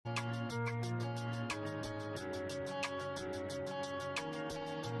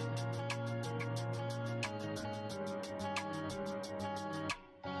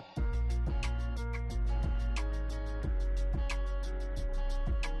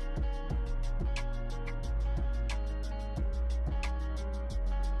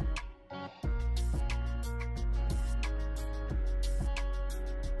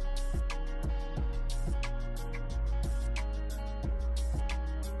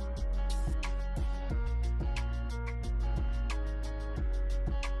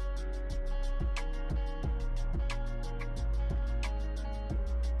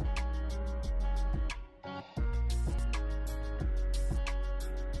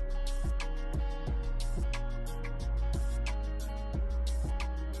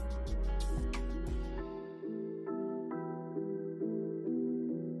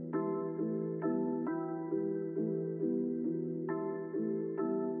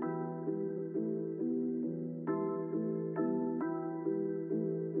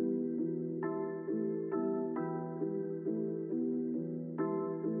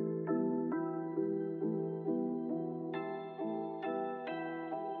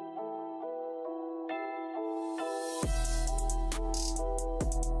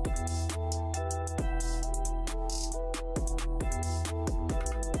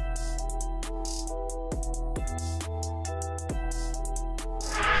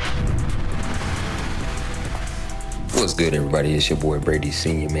What's good, everybody? It's your boy Brady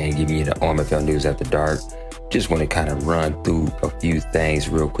Senior, man, giving you the MFL news after dark. Just want to kind of run through a few things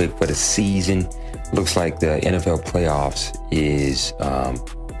real quick for the season. Looks like the NFL playoffs is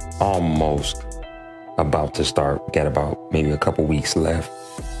almost about to start. Got about maybe a couple weeks left.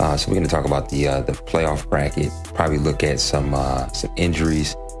 So we're going to talk about the playoff bracket. Probably look at some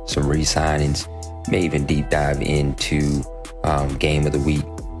injuries, some re-signings, may even deep dive into game of the week.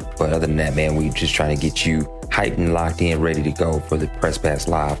 But other than that, man, we just trying to get you hyped and locked in, ready to go for the Press Pass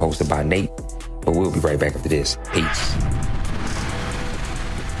Live hosted by Nate. But we'll be right back after this. Peace.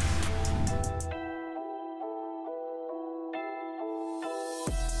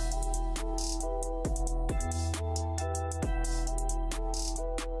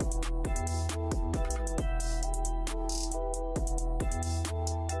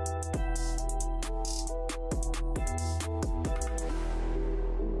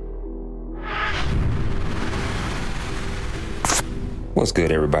 What's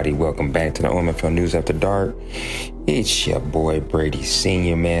good, everybody? Welcome back to the MFL News After Dark. It's your boy Brady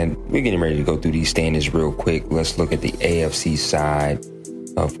Senior, man. We're getting ready to go through these standings real quick. Let's look at the AFC side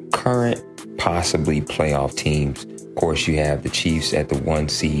of current possibly playoff teams. Of course, you have the Chiefs at the 1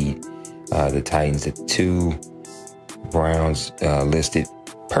 seed, the Titans at 2, Browns listed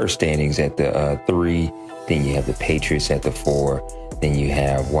per standings at the 3. Then you have the Patriots at the 4. Then you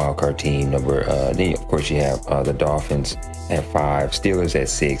have wildcard team number. Then of course you have the Dolphins at 5, Steelers at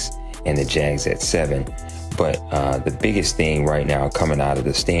 6, and the Jags at 7. But the biggest thing right now coming out of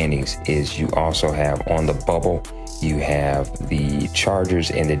the standings is you also have on the bubble, you have the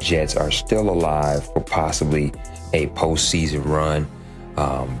Chargers and the Jets are still alive for possibly a postseason run.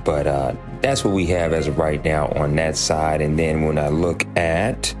 But that's what we have as of right now on that side. And then when I look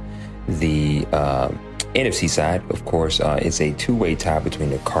at the NFC side, of course, it's a two-way tie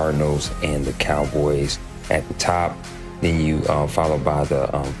between the Cardinals and the Cowboys at the top. Then you followed by the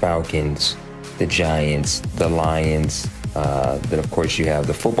Falcons, the Giants, the Lions. Then, of course, you have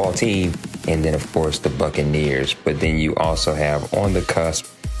the football team, and then, of course, the Buccaneers. But then you also have on the cusp,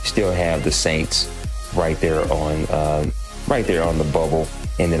 still have the Saints right there on the bubble,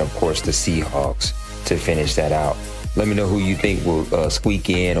 and then, of course, the Seahawks to finish that out. Let me know who you think will squeak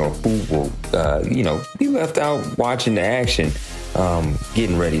in, or who will, be left out watching the action,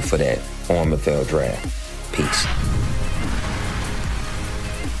 getting ready for that MFL draft. Peace.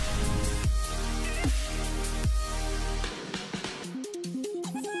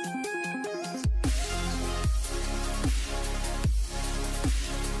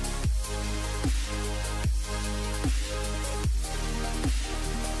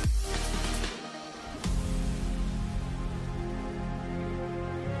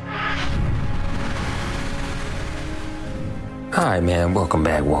 Hi, man. Welcome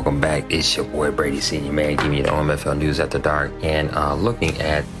back. It's your boy Brady Senior, man, giving you the MFL News After Dark. And looking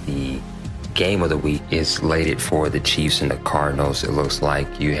at the game of the week is slated for the Chiefs and the Cardinals. It looks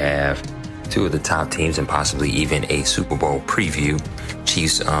like you have two of the top teams and possibly even a Super Bowl preview.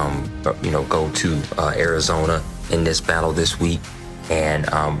 Chiefs, go to Arizona in this battle this week. And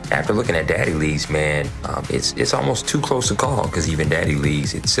after looking at Daddy Leagues, man, it's almost too close to call, because even Daddy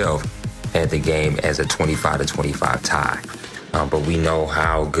Leagues itself had the game as a 25-25 tie. But we know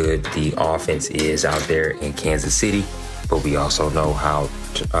how good the offense is out there in Kansas City. But we also know how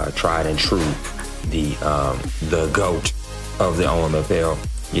tried and true the GOAT of the OMFL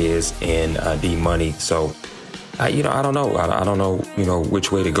is in D-Money. So, I don't know. I don't know,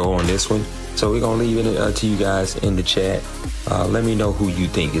 which way to go on this one. So we're going to leave it to you guys in the chat. Let me know who you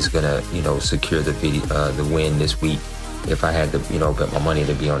think is going to, secure the win this week. If I had to, bet my money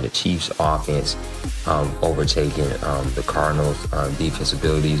to be on the Chiefs offense, overtaking the Cardinals defense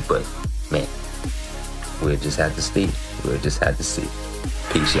abilities. But, man, we'll just have to see.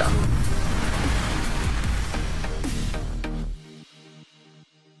 Peace, y'all.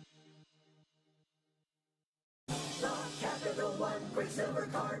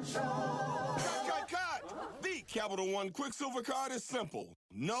 The Capital One Quicksilver Card is simple.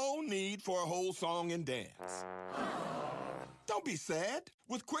 No need for a whole song and dance. Don't be sad.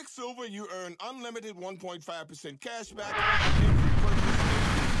 With Quicksilver, you earn unlimited 1.5% cash back.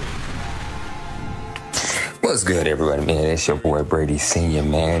 What's good, everybody, man? It's your boy Brady Senior,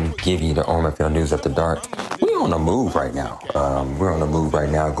 man, giving you the MFL News After Dark. We're on the move right now.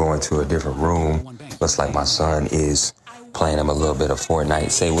 Going to a different room. Looks like my son is playing him a little bit of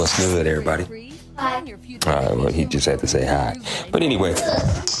Fortnite. Say what's good, everybody. Hi. Well, he just had to say hi. But anyway,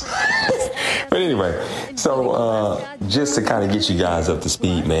 But anyway, so just to kind of get you guys up to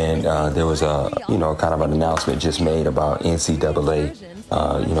speed, man, there was a, kind of an announcement just made about NCAA,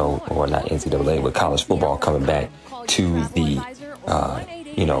 or not NCAA, but college football coming back to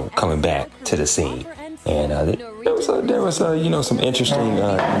the, coming back to the scene. And there was some interesting,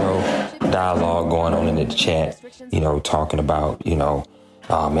 dialogue going on in the chat, talking about,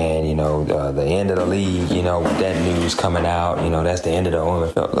 oh man, the end of the league, with that news coming out, that's the end of the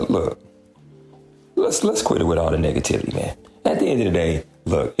OMFL. Look, let's quit it with all the negativity, man. At the end of the day,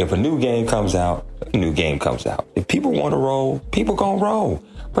 look, if a new game comes out, a new game comes out. If people want to roll, people gonna roll.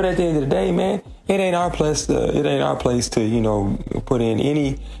 But at the end of the day, man, it ain't our place to, put in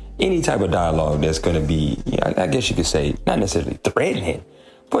any type of dialogue that's going to be, I guess you could say, not necessarily threatening,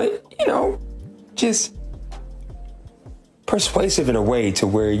 but, just persuasive in a way to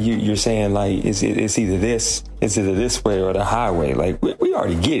where you're saying, like, it's either this way or the highway. Like, we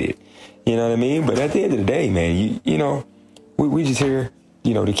already get it. You know what I mean? But at the end of the day, man, we just here,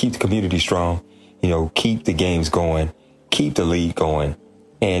 to keep the community strong, keep the games going, keep the league going.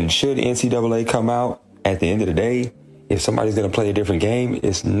 And should NCAA come out at the end of the day, if somebody's going to play a different game,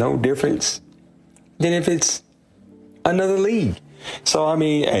 it's no difference than if it's another league. So, I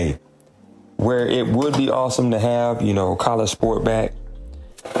mean, hey, where it would be awesome to have, college sport back,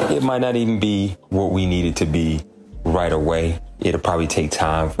 it might not even be what we need it to be right away. It'll probably take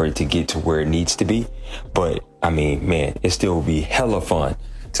time for it to get to where it needs to be. But, I mean, man, it still will be hella fun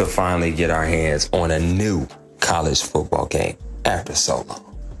to finally get our hands on a new college football game after so long.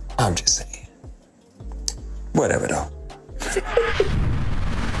 I'm just saying. Whatever, though.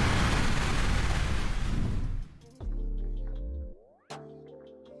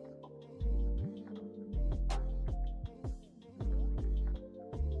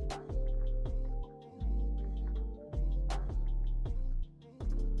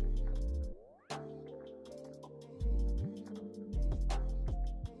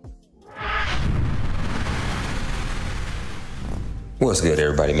 What's good,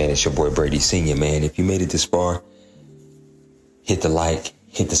 everybody, man? It's your boy Brady Senior, man. If you made it this far, hit the like,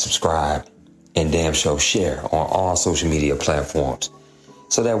 hit the subscribe, and damn sure share on all social media platforms.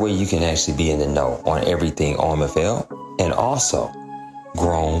 So that way you can actually be in the know on everything OMFL and also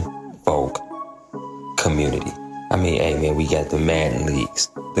grown folk community. I mean, hey, man, we got the Madden leagues,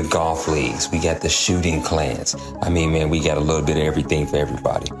 the golf leagues, we got the shooting clans. I mean, man, we got a little bit of everything for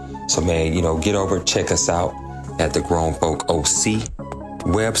everybody. So, man, get over, check us out at the Grown Folk OC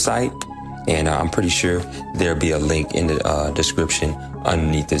website. And I'm pretty sure there'll be a link in the description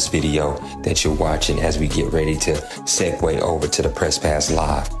underneath this video that you're watching as we get ready to segue over to the Press Pass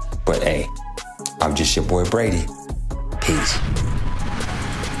Live. But hey, I'm just your boy Brady. Peace.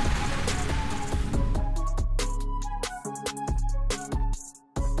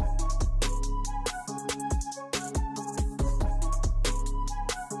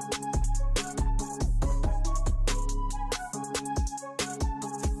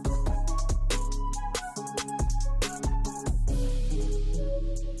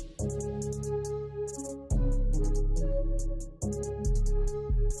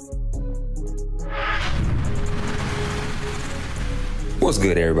 What's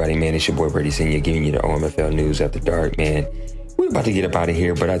good, everybody, man? It's your boy Brady Senior giving you the OMFL news after dark, man. We're about to get up out of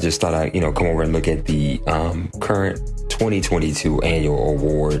here, but I just thought I'd, come over and look at the current 2022 annual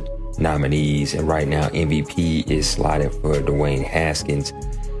award nominees. And right now, MVP is slotted for Dwayne Haskins.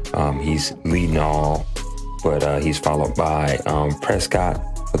 He's leading all, but he's followed by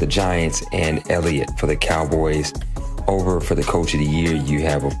Prescott for the Giants and Elliott for the Cowboys. Over for the Coach of the Year, you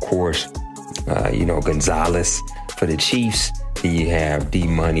have, of course, Gonzalez for the Chiefs. Then you have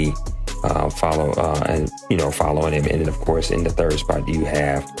D-Money following him. And then, of course, in the third spot, you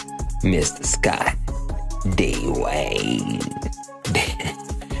have Mr. Scott D-Wayne.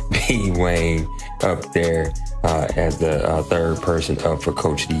 D-Wayne up there as the third person up for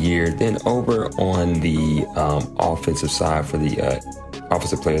Coach of the Year. Then over on the offensive side for the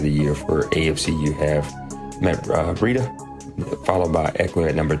Offensive Player of the Year for AFC, you have Matt Breida, followed by Eckler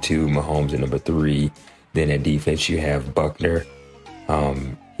at number 2, Mahomes at number 3. Then at defense, you have Buckner.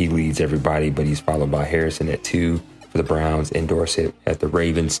 He leads everybody, but he's followed by Harrison at 2 for the Browns and Dorsett at the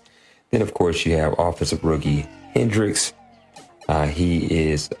Ravens. Then, of course, you have offensive rookie Hendricks. He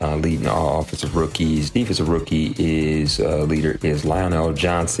is leading all offensive rookies. Defensive rookie leader is Lionel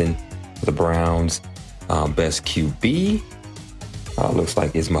Johnson for the Browns. Best QB looks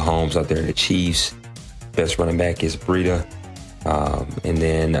like it's Mahomes out there in the Chiefs. Best running back is Breida. And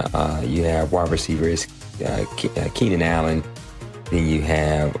then you have wide receiver is Keenan Allen. Then you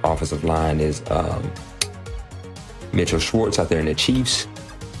have offensive line is Mitchell Schwartz out there in the Chiefs.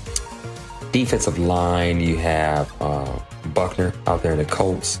 Defensive line, you have Buckner out there in the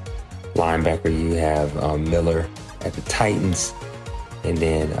Colts. Linebacker, you have Miller at the Titans. And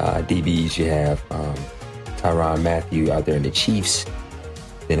then DBs, you have Tyrann Mathieu out there in the Chiefs.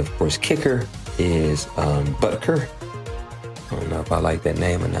 Then, of course, kicker is Butker. I don't know if I like that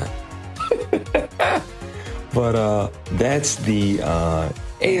name or not. But that's the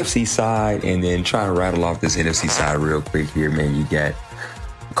AFC side. And then trying to rattle off this NFC side real quick here, man. You got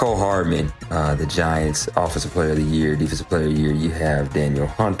Cole Hardman, the Giants, Offensive Player of the Year. Defensive Player of the Year, you have Daniel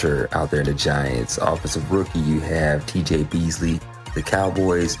Hunter out there in the Giants. Offensive Rookie, you have TJ Beasley, the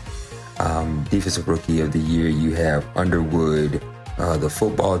Cowboys. Defensive Rookie of the Year, you have Underwood, the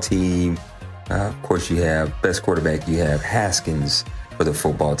football team. Of course, you have Best Quarterback, you have Haskins for the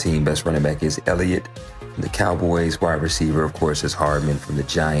football team. Best running back is Elliott from the Cowboys. Wide receiver, of course, is Hardman from the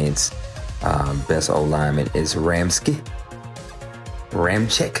Giants. Best O-lineman is Ramczyk.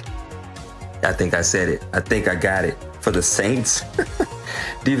 I think I said it. I think I got it for the Saints.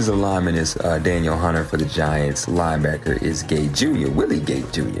 Defensive lineman is Daniel Hunter for the Giants. Linebacker is Willie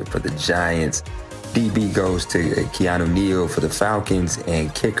Gate Jr. for the Giants. DB goes to Keanu Neal for the Falcons.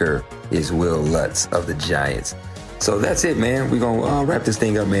 And kicker is Will Lutz of the Giants. So that's it, man. We're going to wrap this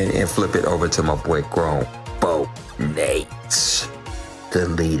thing up, man, and flip it over to my boy Grown Bo Nate, the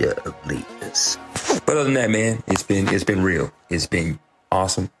leader of leaders. But other than that, man, it's been real. It's been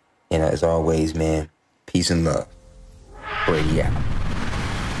awesome. And as always, man, peace and love. Brady out.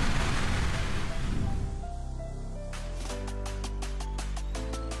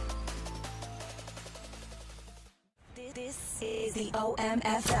 This is the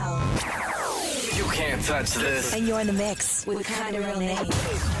OMFL. You can't touch this. And you're in the mix with Kinda Real Name.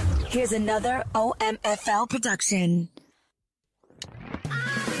 Here's another OMFL production.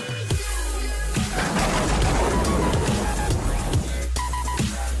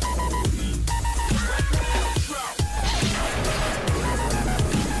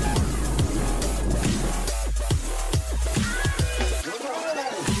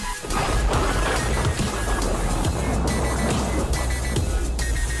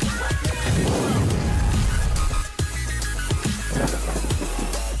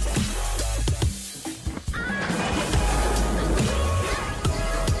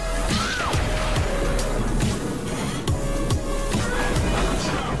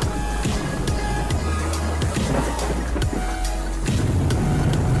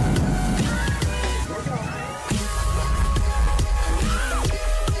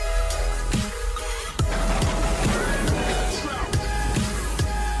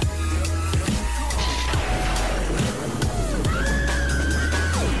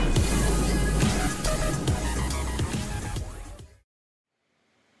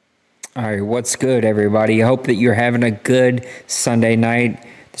 All right, what's good, everybody? I hope that you're having a good Sunday night.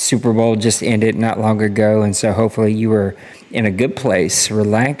 The Super Bowl just ended not long ago, and so hopefully you were in a good place,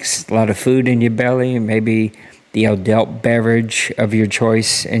 relaxed, a lot of food in your belly, and maybe the adult beverage of your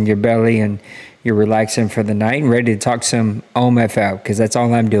choice in your belly, and you're relaxing for the night and ready to talk some OMFL, because that's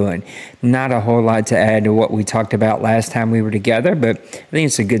all I'm doing. Not a whole lot to add to what we talked about last time we were together, but I think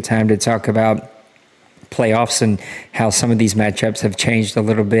it's a good time to talk about playoffs and how some of these matchups have changed a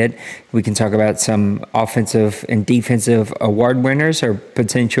little bit. We can talk about some offensive and defensive award winners, or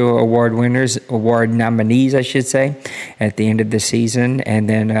potential award winners, award nominees, I should say, at the end of the season. And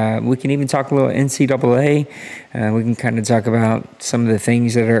then we can even talk a little NCAA. We can kind of talk about some of the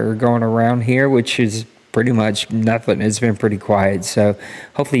things that are going around here, which is pretty much nothing. It's been pretty quiet. So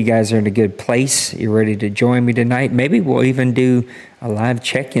hopefully you guys are in a good place. You're ready to join me tonight. Maybe we'll even do a live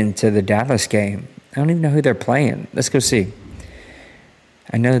check-in to the Dallas game. I don't even know who they're playing. Let's go see.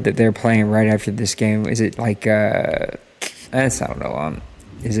 I know that they're playing right after this game. Is it like, I don't know.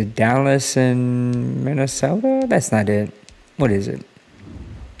 Is it Dallas and Minnesota? That's not it. What is it?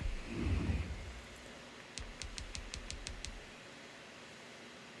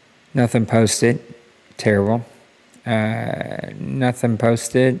 Nothing posted. Terrible. Nothing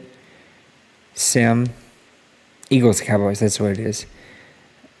posted. Sim. Eagles Cowboys. That's what it is.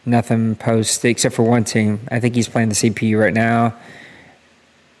 Nothing posted except for one team. I think he's playing the CPU right now.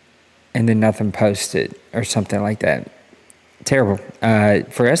 And then nothing posted or something like that. Terrible.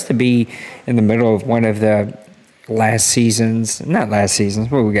 For us to be in the middle of one of the last seasons, not last seasons,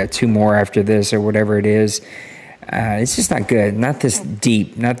 but we got two more after this or whatever it is. It's just not good. Not this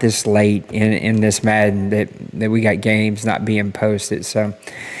deep, not this late in this Madden that we got games not being posted. So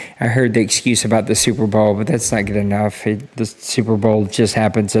I heard the excuse about the Super Bowl, but that's not good enough. The Super Bowl just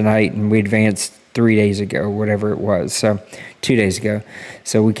happened tonight, and we advanced 3 days ago, whatever it was. So 2 days ago.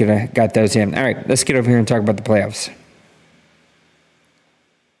 So we could have got those in. All right, let's get over here and talk about the playoffs.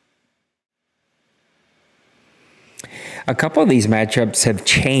 a couple of these matchups have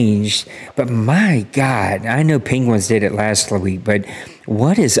changed, but my God, I know Penguins did it last week, but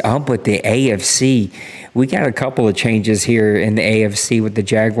what is up with the AFC? We got a couple of changes here in the AFC with the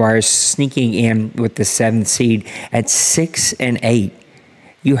Jaguars sneaking in with the 7th seed at 6-8.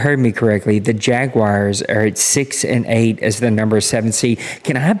 You heard me correctly. The Jaguars are at 6-8 as the number 7 seed.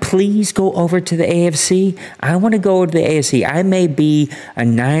 Can I please go over to the AFC? I want to go over to the AFC. I may be a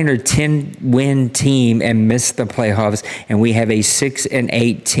 9 or 10 win team and miss the playoffs, and we have a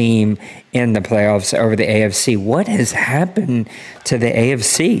 6-8 team in the playoffs over the AFC. What has happened to the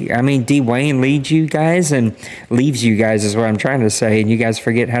AFC? I mean, Dwayne leads you guys and leaves you guys is what I'm trying to say, and you guys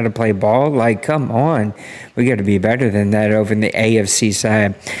forget how to play ball? Like, come on. We got to be better than that over in the AFC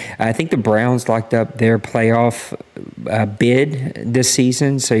side. I think the Browns locked up their playoff bid this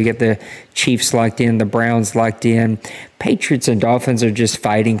season, so you get the Chiefs locked in, the Browns locked in. Patriots and Dolphins are just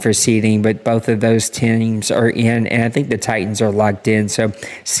fighting for seeding, but both of those teams are in, and I think the Titans are locked in. So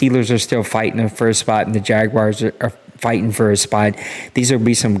Steelers are still fighting for a spot, and the Jaguars are fighting for a spot. These will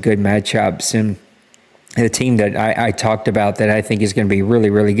be some good matchups, and the team that I talked about that I think is going to be really,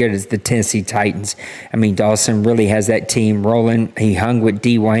 really good is the Tennessee Titans. I mean, Dawson really has that team rolling. He hung with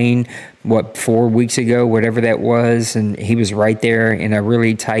Dwayne, 4 weeks ago, whatever that was, and he was right there in a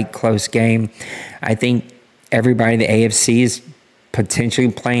really tight, close game. I think everybody in the AFC is potentially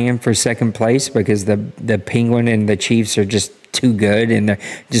playing for second place because the Penguin and the Chiefs are just too good and they're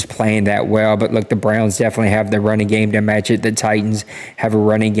just playing that well. But look, the Browns definitely have the running game to match it. The Titans have a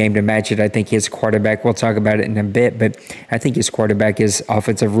running game to match it. I think his quarterback, we'll talk about it in a bit, but I think his quarterback is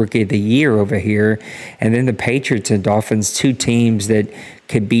Offensive Rookie of the Year over here. And then the Patriots and Dolphins, two teams that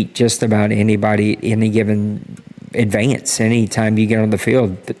could beat just about anybody at any given advance. Anytime you get on the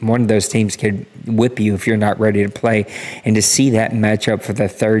field, one of those teams could whip you if you're not ready to play. And to see that matchup for the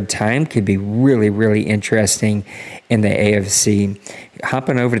third time could be really, really interesting in the AFC.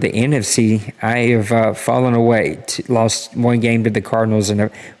 Hopping over to the NFC, I have fallen away. Lost one game to the Cardinals in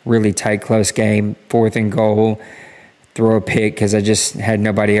a really tight, close game, 4th and goal. Throw a pick because I just had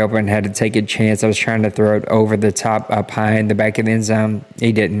nobody open, had to take a chance. I was trying to throw it over the top, up high in the back of the end zone.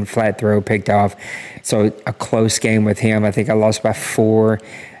 He didn't. Flat throw, picked off. So a close game with him. I think I lost by 4.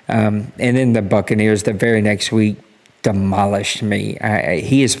 And then the Buccaneers the very next week demolished me.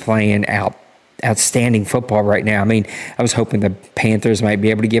 He is playing outstanding football right now. I mean, I was hoping the Panthers might be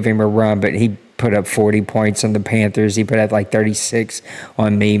able to give him a run, but he put up 40 points on the Panthers. He put up like 36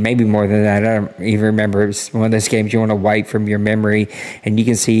 on me, maybe more than that. I don't even remember. It was one of those games you want to wipe from your memory. And you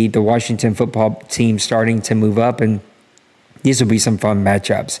can see the Washington football team starting to move up, and these will be some fun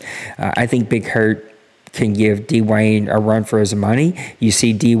matchups. I think Big Hurt can give Dwayne a run for his money. You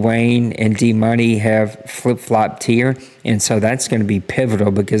see Dwayne and D-Money have flip-flopped here, and so that's going to be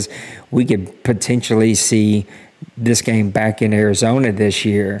pivotal because we could potentially see this game back in Arizona this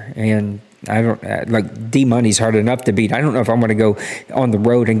year. And I don't like D-Money's hard enough to beat. I don't know if I'm going to go on the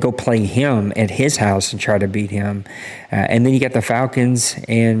road and go play him at his house and try to beat him. And then you got the Falcons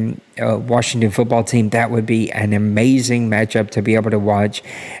and Washington football team. That would be an amazing matchup to be able to watch.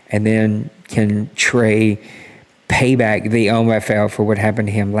 And then can Trey pay back the OMFL for what happened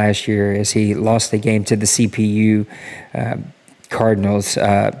to him last year as he lost the game to the CPU Cardinals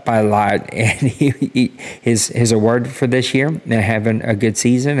by a lot, and his award for this year, having a good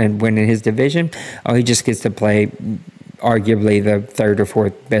season and winning his division, he just gets to play arguably the 3rd or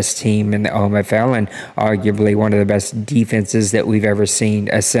 4th best team in the OMFL and arguably one of the best defenses that we've ever seen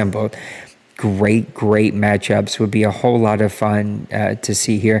assembled. Great matchups. Would be a whole lot of fun to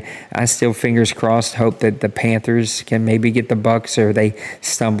see here. I still, fingers crossed, hope that the Panthers can maybe get the Bucks or they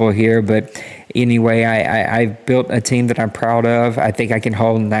stumble here. But anyway, I've built a team that I'm proud of. I think I can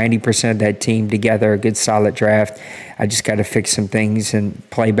hold 90% of that team together, a good solid draft. I just got to fix some things and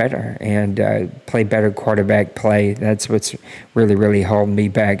play better and play better quarterback play. That's what's really, really holding me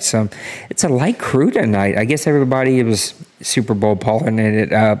back. So it's a light crew tonight. I guess everybody was Super Bowl pulling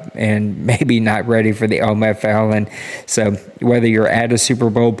it up and maybe not ready for the OMFL. And so whether you're at a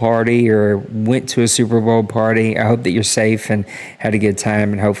Super Bowl party or went to a Super Bowl party, I hope that you're safe and had a good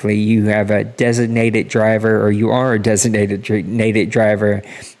time. And hopefully you have a designated driver, or you are a designated driver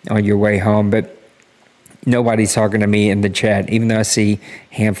on your way home. But nobody's talking to me in the chat, even though I see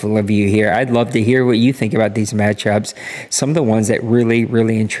a handful of you here. I'd love to hear what you think about these matchups. Some of the ones that really,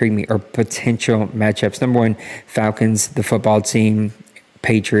 really intrigue me are potential matchups. Number one, Falcons, the football team,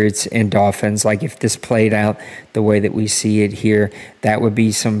 Patriots, and Dolphins. Like, if this played out the way that we see it here, that would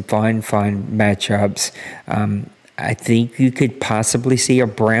be some fun matchups. I think you could possibly see a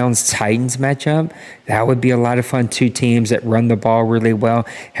Browns-Titans matchup. That would be a lot of fun. Two teams that run the ball really well,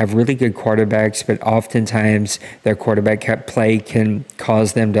 have really good quarterbacks, but oftentimes their quarterback play can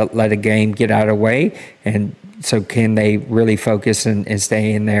cause them to let a game get out of the way. And so can they really focus and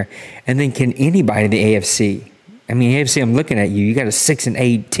stay in there? And then can anybody in the AFC? I mean, AFC, I'm looking at you. You got a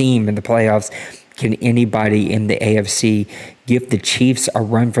 6-8 team in the playoffs. Can anybody in the AFC give the Chiefs a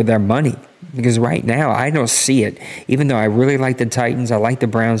run for their money? Because right now, I don't see it. Even though I really like the Titans, I like the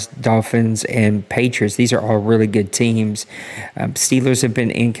Browns, Dolphins, and Patriots. These are all really good teams. Steelers have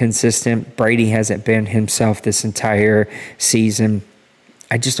been inconsistent. Brady hasn't been himself this entire season.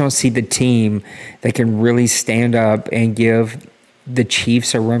 I just don't see the team that can really stand up and give the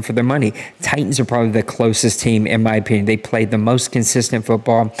Chiefs a run for their money. Titans are probably the closest team, in my opinion. They played the most consistent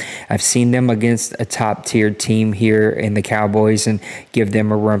football. I've seen them against a top-tier team here in the Cowboys and give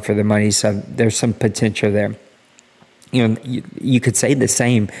them a run for their money. So there's some potential there. You know, you could say the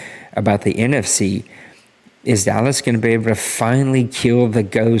same about the NFC. Is Dallas going to be able to finally kill the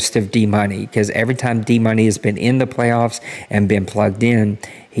ghost of D-Money? Because every time D-Money has been in the playoffs and been plugged in,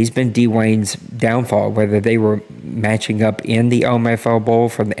 he's been D-Wayne's downfall, whether they were matching up in the OMFL Bowl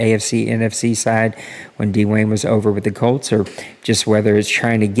from the AFC, NFC side when D-Wayne was over with the Colts, or just whether it's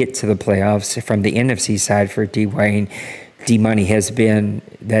trying to get to the playoffs from the NFC side for D-Wayne. D-Money has been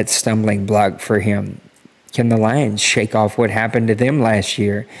that stumbling block for him. Can the Lions shake off what happened to them last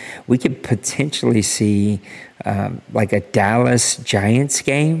year? We could potentially see like a Dallas Giants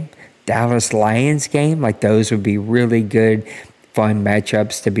game, Dallas Lions game. Like those would be really good, fun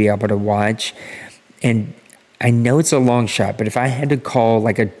matchups to be able to watch. And I know it's a long shot, but if I had to call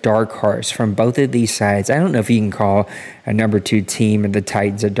like a dark horse from both of these sides, I don't know if you can call a number 2 team and the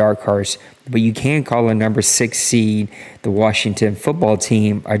Titans a dark horse, but you can call a number 6 seed, the Washington football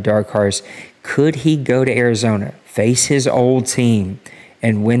team, a dark horse. Could he go to Arizona, face his old team,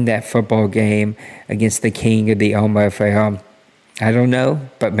 and win that football game against the king of the OMFL? I don't know,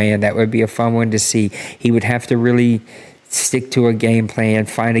 but man, that would be a fun one to see. He would have to really stick to a game plan,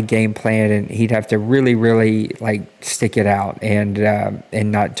 find a game plan, and he'd have to really, really like stick it out and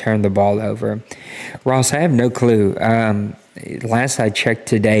not turn the ball over. Ross, I have no clue. Last I checked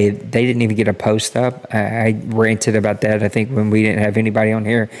today, they didn't even get a post up. I ranted about that, I think, when we didn't have anybody on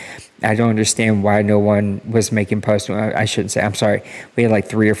here. I don't understand why no one was making posts. I shouldn't say, I'm sorry. We had like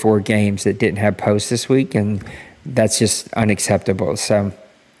 3 or 4 games that didn't have posts this week, and that's just unacceptable. So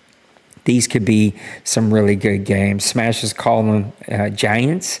these could be some really good games. Smash is calling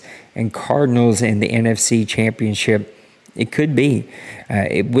Giants and Cardinals in the NFC Championship. It could be.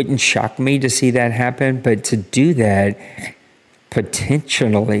 It wouldn't shock me to see that happen, but to do that,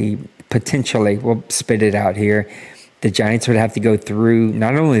 potentially, we'll spit it out here, the Giants would have to go through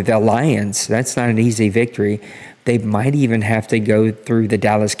not only the Lions, that's not an easy victory, they might even have to go through the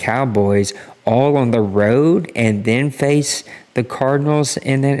Dallas Cowboys all on the road and then face the Cardinals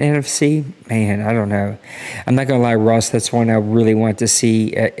in that NFC. Man, I don't know. I'm not gonna lie, Ross. That's one I really want to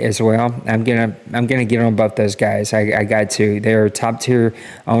see as well. I'm gonna get on both those guys. I got to. They're top tier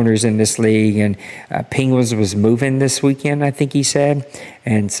owners in this league, and Penguins was moving this weekend, I think he said,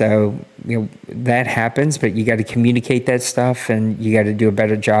 and so that happens. But you got to communicate that stuff, and you got to do a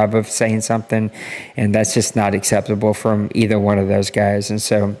better job of saying something, and that's just not acceptable from either one of those guys. And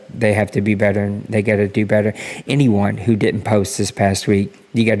so they have to be better, and they got to do better. Anyone who didn't post this past week,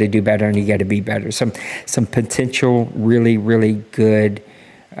 you got to do better, and you got to be better. Some potential really, really good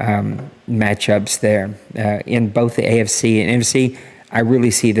matchups there in both the AFC and NFC. I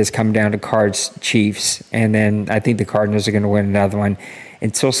really see this come down to Cards Chiefs, and then I think the Cardinals are going to win another one.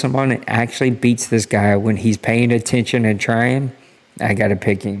 Until someone actually beats this guy when he's paying attention and trying, I got to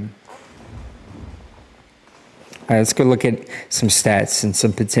pick him. All right, let's go look at some stats and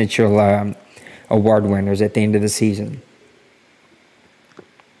some potential award winners at the end of the season.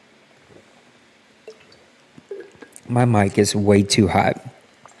 My mic is way too hot.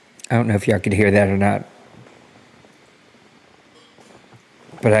 I don't know if y'all could hear that or not,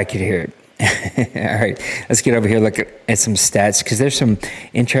 but I could hear it. All right, let's get over here, look at some stats, because there's some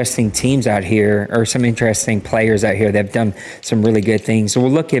interesting teams out here, or some interesting players out here that have done some really good things. So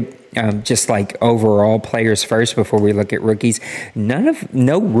we'll look at just like overall players first before we look at rookies.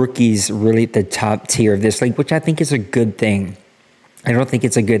 No rookies really at the top tier of this league, which I think is a good thing. I don't think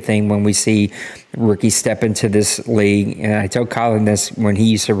it's a good thing when we see rookies step into this league. And I told Colin this when he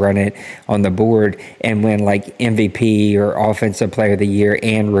used to run it on the board, and when like MVP or Offensive Player of the Year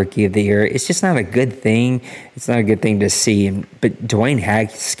and Rookie of the Year, it's just not a good thing. It's not a good thing to see. But Dwayne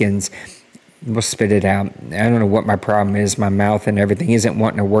Haskins, We'll spit it out. I don't know what my problem is. My mouth and everything isn't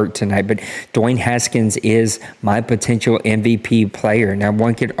wanting to work tonight, but Dwayne Haskins is my potential MVP player. Now,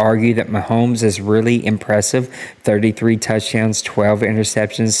 one could argue that Mahomes is really impressive. 33 touchdowns, 12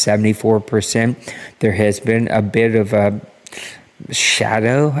 interceptions, 74%. There has been a bit of a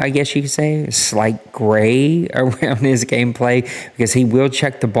shadow, I guess you could say, a slight gray around his gameplay because he will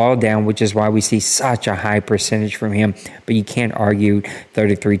check the ball down, which is why we see such a high percentage from him. But you can't argue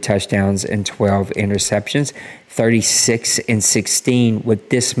 33 touchdowns and 12 interceptions. 36 and 16 with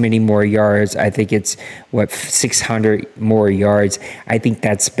this many more yards. I think it's 600 more yards. I think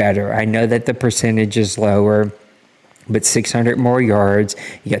that's better. I know that the percentage is lower, but 600 more yards,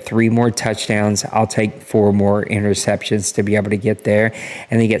 you got 3 more touchdowns. I'll take 4 more interceptions to be able to get there.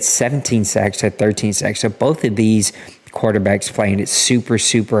 And they get 17 sacks at 13 sacks. So both of these quarterbacks playing at super,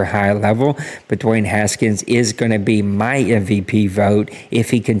 super high level. But Dwayne Haskins is going to be my MVP vote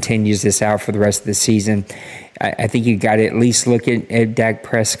if he continues this out for the rest of the season. I think you got to at least look at Dak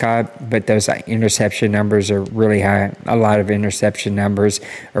Prescott, but those interception numbers are really high. A lot of interception numbers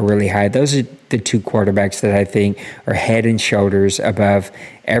are really high. Those are the 2 quarterbacks that I think are head and shoulders above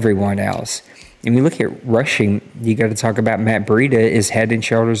everyone else. And we look at rushing, you got to talk about Matt Breida is head and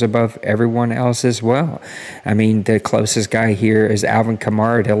shoulders above everyone else as well. I mean, the closest guy here is Alvin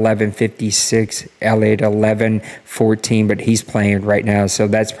Kamara at 11.56, Elliott 11.14, but he's playing right now, so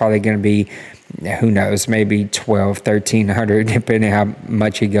that's probably going to be, who knows, maybe 1,300, depending how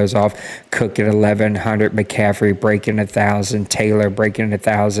much he goes off. Cook at 1,100, McCaffrey breaking 1,000, Taylor breaking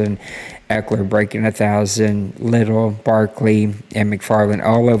 1,000, Eckler breaking 1,000, Little, Barkley, and McFarland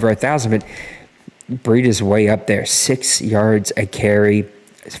all over 1,000. But Breida's way up there, 6 yards a carry,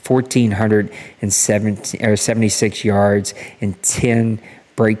 1,476 yards, and 10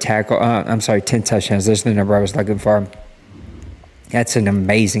 10 touchdowns. That's the number I was looking for. That's an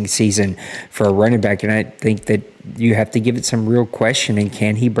amazing season for a running back, and I think that you have to give it some real questioning.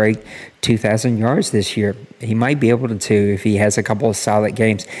 Can he break 2,000 yards this year? He might be able to if he has a couple of solid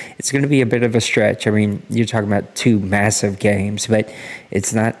games. It's going to be a bit of a stretch. I mean, you're talking about 2 massive games, but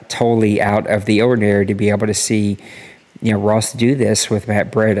it's not totally out of the ordinary to be able to see, Ross do this with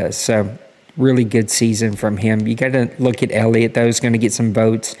Matt Breida. So really good season from him. You got to look at Elliott, though. He's going to get some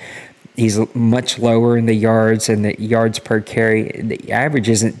votes. He's much lower in the yards and the yards per carry. The average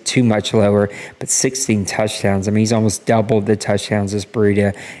isn't too much lower, but 16 touchdowns. I mean, he's almost doubled the touchdowns as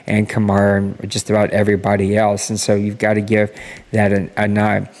Breida and Kamara and just about everybody else. And so you've got to give that a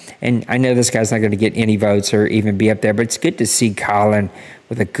nod. And I know this guy's not going to get any votes or even be up there, but it's good to see Colin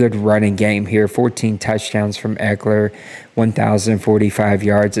with a good running game here. 14 touchdowns from Eckler, 1,045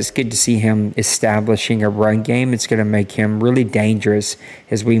 yards. It's good to see him establishing a run game. It's going to make him really dangerous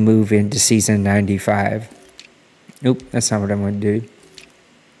as we move into season 95. Nope, that's not what I'm going to do.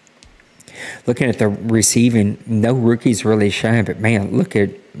 Looking at the receiving, no rookies really shine, but man, look at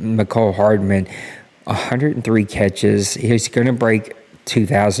McCole Hardman, 103 catches. He's going to break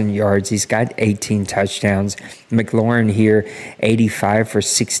 2,000 yards. He's got 18 touchdowns. McLaurin here, 85 for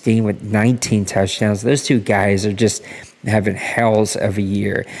 16 with 19 touchdowns. Those 2 guys are just having hells of a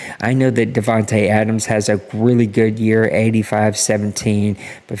year. I know that Devontae Adams has a really good year, 85-17.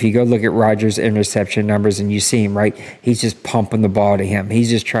 But if you go look at Rodgers' interception numbers and you see him, right, he's just pumping the ball to him.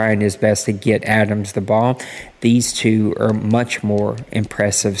 He's just trying his best to get Adams the ball. These 2 are much more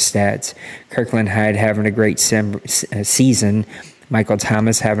impressive stats. Kirkland Hyde having a great season. Michael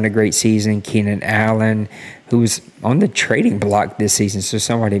Thomas having a great season. Keenan Allen, who was on the trading block this season, so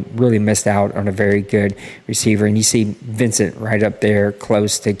somebody really missed out on a very good receiver. And you see Vincent right up there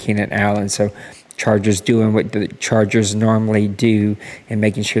close to Keenan Allen. So Chargers doing what the Chargers normally do and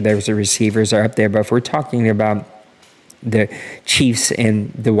making sure the receivers are up there. But if we're talking about the Chiefs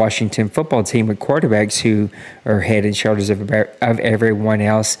and the Washington football team with quarterbacks who are head and shoulders of everyone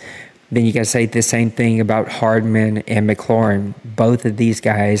else, then you got to say the same thing about Hardman and McLaurin. Both of these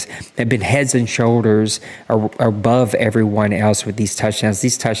guys have been heads and shoulders above everyone else with these touchdowns.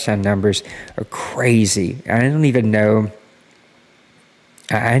 These touchdown numbers are crazy. I don't even know.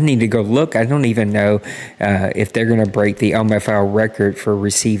 I need to go look. I don't even know if they're going to break the MFL record for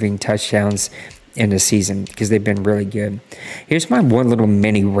receiving touchdowns in a season because they've been really good. Here's my one little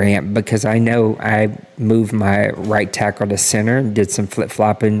mini rant because I know I moved my right tackle to center, did some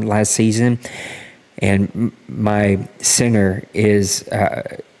flip-flopping last season, and my center is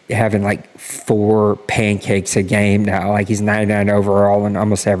having like 4 pancakes a game now. Like he's 99 overall and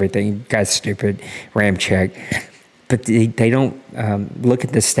almost everything. Guy's stupid. Ramchick. But they don't look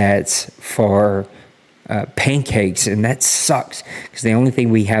at the stats for pancakes, and that sucks because the only thing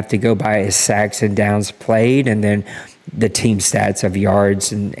we have to go by is sacks and downs played, and then the team stats of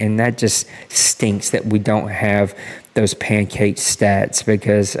yards, and that just stinks that we don't have those pancake stats,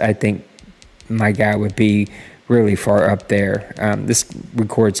 because I think my guy would be really far up there. This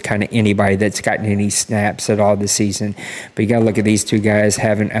records kind of anybody that's gotten any snaps at all this season. But you got to look at these two guys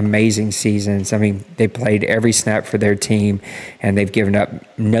having amazing seasons. I mean, they played every snap for their team, and they've given up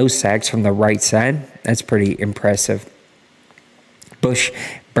no sacks from the right side. That's pretty impressive. Bush,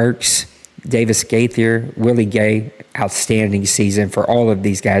 Burks, Davis Gaither, Willie Gay, outstanding season for all of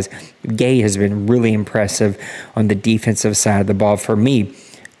these guys. Gay has been really impressive on the defensive side of the ball for me.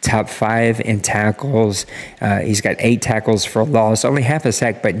 Top 5 in tackles. He's got 8 tackles for loss, only half a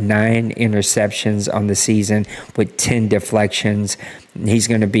sack, but 9 interceptions on the season with 10 deflections. He's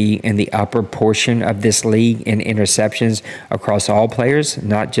going to be in the upper portion of this league in interceptions across all players,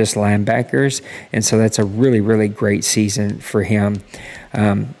 not just linebackers. And so that's a really, really great season for him.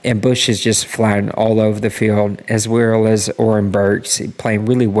 And Bush is just flying all over the field, as well as Oren Burks, playing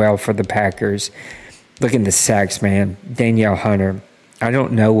really well for the Packers. Look at the sacks, man. Danielle Hunter. I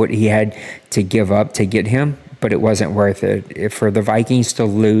don't know what he had to give up to get him, but it wasn't worth it. For the Vikings to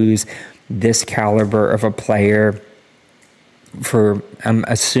lose this caliber of a player for, I'm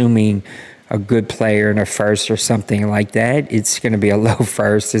assuming, a good player in a first or something like that, it's going to be a low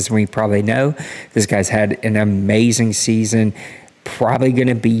first, as we probably know. This guy's had an amazing season, probably going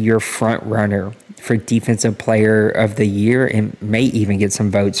to be your front runner for Defensive Player of the Year, and may even get some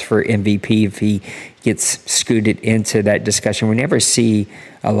votes for MVP if he gets scooted into that discussion. We never see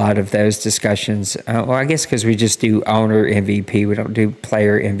a lot of those discussions. Well, I guess because we just do owner MVP. We don't do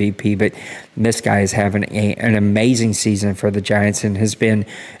player MVP. But this guy is having an amazing season for the Giants and has been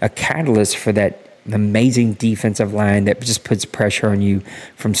a catalyst for that amazing defensive line that just puts pressure on you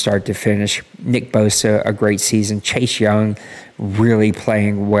from start to finish. Nick Bosa, a great season. Chase Young, really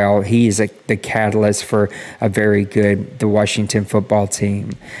playing well. He is the catalyst for the Washington football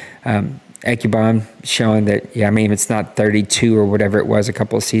team. Ekubom showing that, it's not 32 or whatever it was a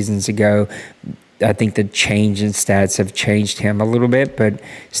couple of seasons ago. I think the change in stats have changed him a little bit, but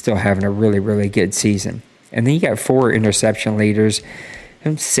still having a really, really good season. And then you got 4 interception leaders.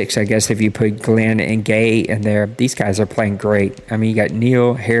 6, I guess, if you put Glenn and Gay in there. These guys are playing great. I mean, you got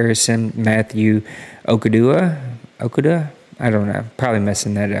Neil, Harrison, Matthew, Okudah? I don't know. Probably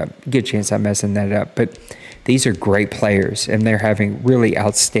messing that up. Good chance I'm messing that up. But these are great players, and they're having really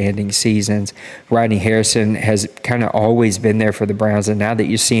outstanding seasons. Rodney Harrison has kind of always been there for the Browns, and now that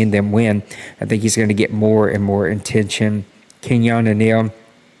you're seeing them win, I think he's going to get more and more attention. Kenyon O'Neal,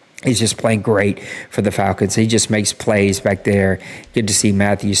 he's just playing great for the Falcons. He just makes plays back there. Good to see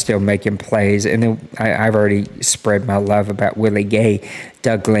Matthew still making plays. And then I've already spread my love about Willie Gay.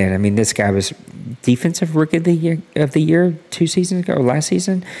 Doug Glenn, I mean, this guy was Defensive Rookie of the Year 2 seasons ago, or last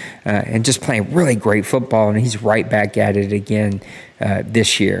season, and just playing really great football. And he's right back at it again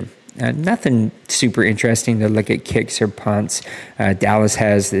this year. Nothing super interesting to look at kicks or punts. Dallas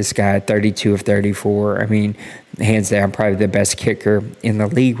has this guy, 32 of 34. I mean, hands down, probably the best kicker in the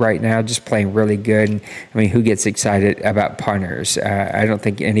league right now, just playing really good. And, I mean, who gets excited about punters? I don't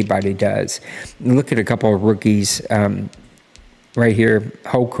think anybody does. Look at a couple of rookies right here.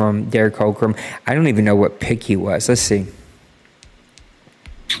 Derek Holcomb. I don't even know what pick he was. Let's see.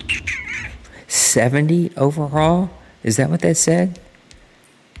 70 overall? Is that what that said?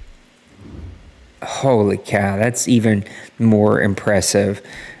 Holy cow, that's even more impressive.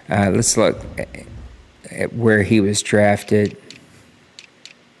 Let's look at where he was drafted.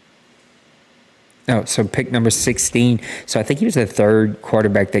 Oh, so pick number 16. So I think he was the 3rd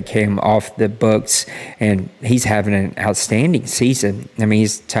quarterback that came off the books, and he's having an outstanding season. I mean,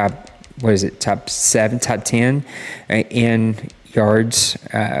 he's top 7, top 10 in yards.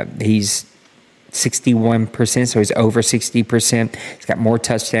 He's 61%, so he's over 60%. He's got more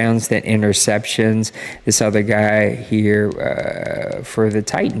touchdowns than interceptions. This other guy here for the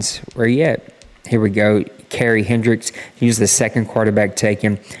Titans, where he at? Here we go. Kerry Hendricks. He was the 2nd quarterback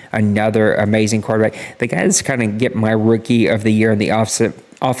taken. Another amazing quarterback. The guy that's kind of get my Rookie of the Year on the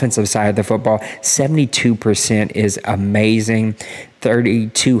offensive side of the football. 72% is amazing.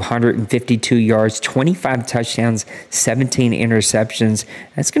 3,252 yards, 25 touchdowns, 17 interceptions.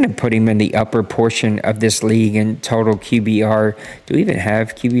 That's going to put him in the upper portion of this league in total QBR. Do we even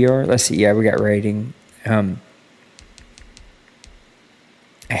have QBR? Let's see. Yeah, we got rating.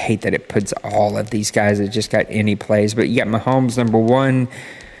 I hate that it puts all of these guys that just got any plays. But you got Mahomes, number 1.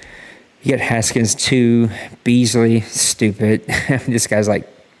 You got Haskins, 2. Beasley, stupid. This guy's like,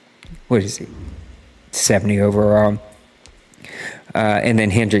 what is he? 70 overall. and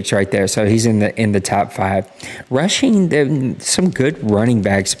then Hendricks right there. So he's in the top 5. Rushing, some good running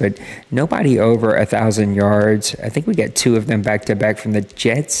backs, but nobody over 1,000 yards. I think we got 2 of them back to back from the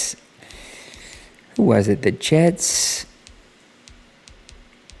Jets. Who was it? The Jets.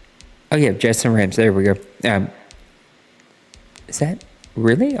 Oh yeah, Jets and Rams. There we go. Is that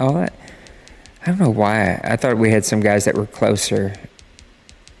really all that? I don't know why. I thought we had some guys that were closer.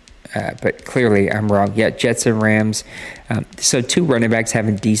 But clearly I'm wrong. Yeah, Jets and Rams. So 2 running backs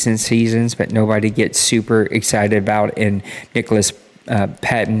having decent seasons, but nobody gets super excited about. And Nicholas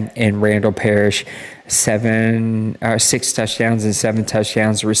Patton and Randall Parrish, 6 touchdowns and 7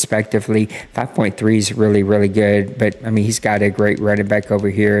 touchdowns respectively. 5.3 is really, really good. But, I mean, he's got a great running back over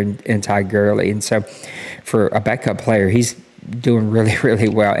here in Ty Gurley. And so for a backup player, he's doing really, really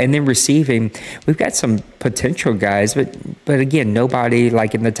well. And then receiving, we've got some potential guys, but again, nobody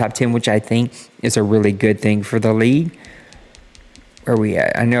like in the top 10, which I think is a really good thing for the league. Where are we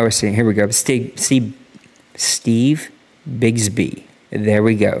at? I know we're seeing, here we go. Steve Bigsby. There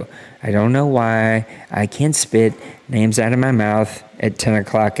we go. I don't know why I can't spit names out of my mouth at 10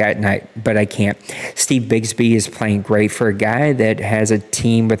 o'clock at night, but I can't. Steve Bigsby is playing great for a guy that has a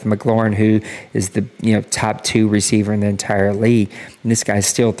team with McLaurin, who is the top 2 receiver in the entire league. And this guy's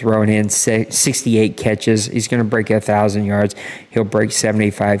still throwing in 68 catches. He's going to break 1,000 yards. He'll break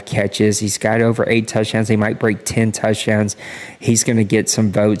 75 catches. He's got over 8 touchdowns. He might break 10 touchdowns. He's going to get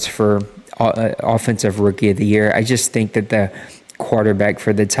some votes for Offensive Rookie of the Year. I just think that the quarterback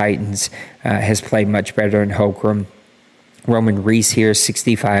for the Titans has played much better in Holcomb. Roman Reese here,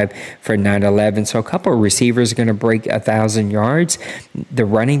 65 for 911. So a couple of receivers are going to break 1,000 yards. The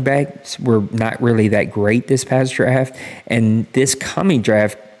running backs were not really that great this past draft. And this coming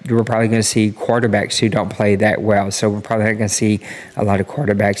draft, we're probably going to see quarterbacks who don't play that well. So we're probably not going to see a lot of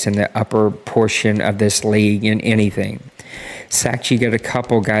quarterbacks in the upper portion of this league in anything. Sacks, you got a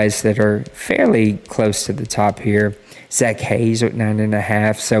couple guys that are fairly close to the top here. Zach Hayes at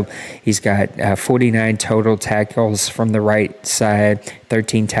 9.5. So he's got 49 total tackles from the right side,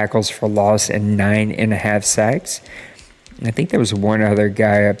 13 tackles for loss, and 9.5 sacks. And I think there was one other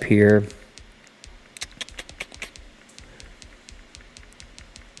guy up here.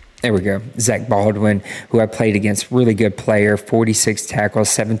 There we go. Zach Baldwin, who I played against, really good player, 46 tackles,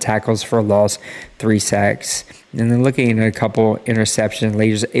 7 tackles for loss, 3 sacks. And then looking at a couple interception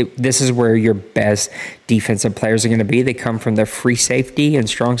leaders, this is where your best defensive players are going to be. They come from the free safety and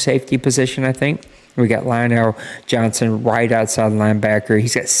strong safety position, I think. We got Lionel Johnson right outside linebacker.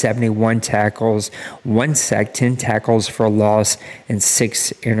 He's got 71 tackles, 1 sack, 10 tackles for loss, and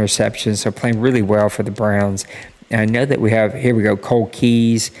 6 interceptions. So playing really well for the Browns. And I know that we have, here we go, Cole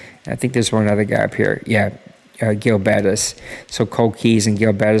Keys. I think there's one other guy up here. Yeah, Gil Bettis. So Cole Keys and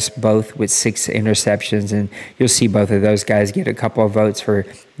Gil Bettis both with 6 interceptions. And you'll see both of those guys get a couple of votes for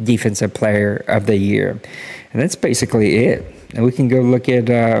Defensive Player of the Year. And that's basically it. And we can go look at,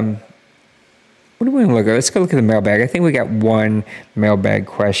 what do we want to look at? Let's go look at the mailbag. I think we got one mailbag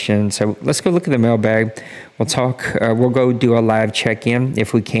question. So let's go look at the mailbag. We'll talk. We'll go do a live check-in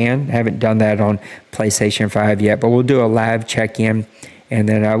if we can. Haven't done that on PlayStation 5 yet, but we'll do a live check-in, and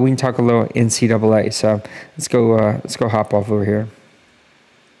then we can talk a little NCAA. So let's go hop off over here.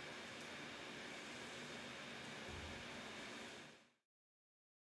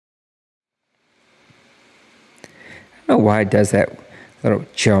 I don't know why it does that little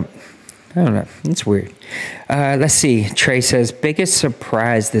jump. I don't know. It's weird. Let's see. Trey says, biggest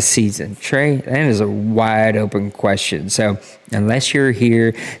surprise this season. Trey, that is a wide open question. So unless you're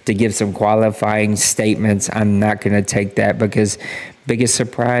here to give some qualifying statements, I'm not going to take that, because biggest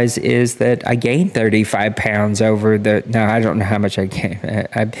surprise is that I gained 35 pounds over the... No, I don't know how much I gained.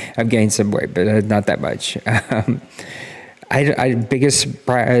 I've gained some weight, but not that much. Biggest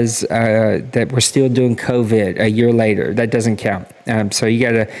surprise that we're still doing COVID a year later. That doesn't count. So you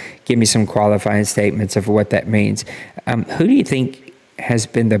got to give me some qualifying statements of what that means. Who do you think has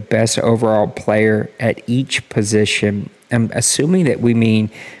been the best overall player at each position? I'm assuming that we mean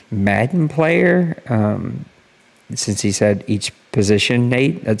Madden player, since he said each position,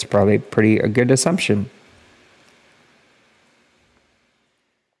 Nate. That's probably a good assumption.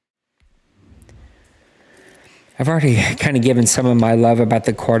 I've already kind of given some of my love about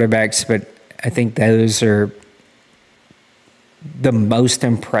the quarterbacks, but I think those are the most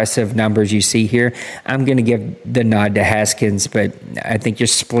impressive numbers you see here. I'm going to give the nod to Haskins, but I think you're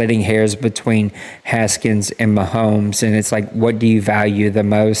splitting hairs between Haskins and Mahomes, and it's like, what do you value the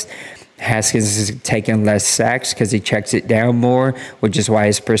most? Haskins is taking less sacks because he checks it down more, which is why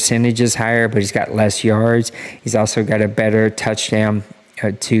his percentage is higher, but he's got less yards. He's also got a better touchdown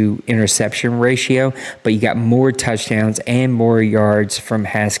to interception ratio, but you got more touchdowns and more yards from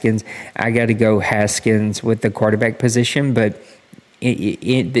Haskins. I got to go Haskins with the quarterback position, but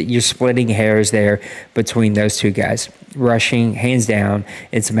you're splitting hairs there between those two guys. Rushing, hands down,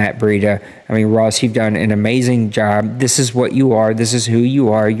 it's Matt Breida. I mean, Ross, you've done an amazing job. This is what you are. This is who you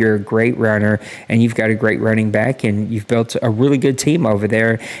are. You're a great runner, and you've got a great running back, and you've built a really good team over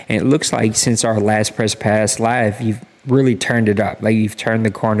there. And it looks like since our last Press Pass Live, you've really turned it up. Like, you've turned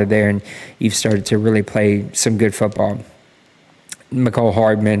the corner there, and you've started to really play some good football. Mecole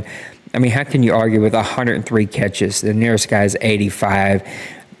Hardman, I mean, how can you argue with 103 catches? The nearest guy is 85.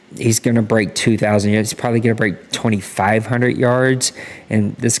 He's going to break 2,000 yards. He's probably going to break 2,500 yards.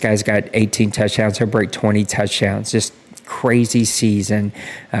 And this guy's got 18 touchdowns. He'll break 20 touchdowns. Just crazy season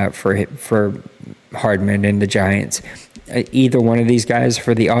for Hardman and the Giants. Either one of these guys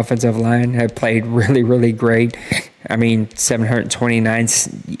for the offensive line have played really, really great. I mean, 729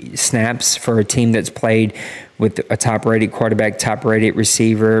 snaps for a team that's played with a top-rated quarterback, top-rated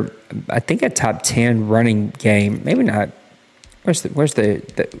receiver, I think a top 10 running game. Maybe not. Where's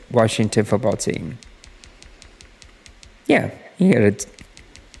the Washington football team? Yeah, you got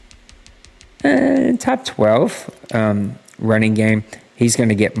a top 12 running game. He's going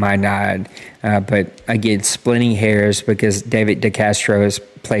to get my nod. But again, splitting hairs because David DeCastro has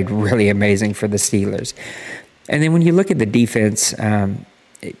played really amazing for the Steelers. And then when you look at the defense, I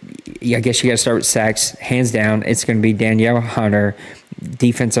guess you got to start with sacks. Hands down, it's going to be Danielle Hunter.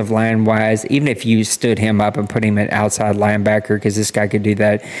 Defensive line wise, even if you stood him up and put him at outside linebacker, because this guy could do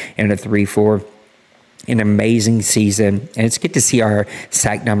that in a 3-4. An amazing season, and it's good to see our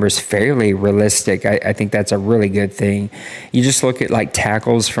sack numbers fairly realistic. I think that's a really good thing. You just look at like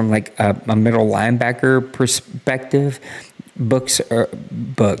tackles from like a middle linebacker perspective. Bush or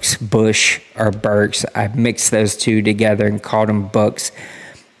Burks. I mixed those two together and called them Books.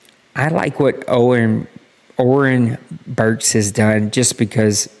 I like what Oren Burks has done just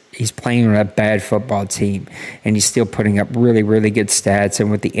because he's playing on a bad football team and he's still putting up really, really good stats. And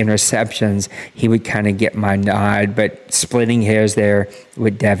with the interceptions, he would kind of get my nod, but splitting hairs there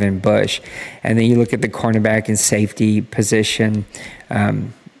with Devin Bush. And then you look at the cornerback and safety position.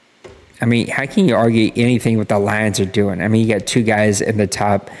 I mean, how can you argue anything what the Lions are doing? I mean, you got two guys in the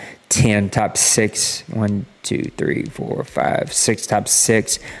top 10, top 6, 1, 2, 3, 4, 5, 6, top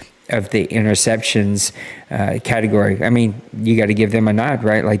 6 of the interceptions category. I mean, you got to give them a nod,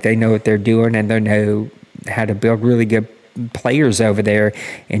 right? Like, they know what they're doing and they know how to build really good players over there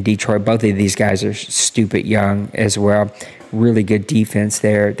in Detroit. Both of these guys are stupid young as well. Really good defense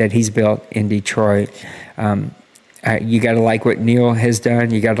there that he's built in Detroit. You got to like what Neal has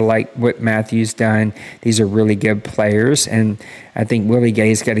done. You got to like what Matthew's done. These are really good players, and I think Willie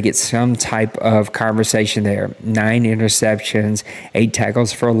Gay's got to get some type of conversation there. 9 interceptions, 8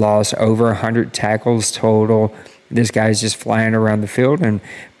 tackles for a loss, over 100 tackles total. This guy's just flying around the field and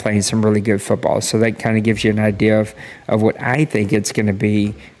playing some really good football. So that kind of gives you an idea of what I think it's going to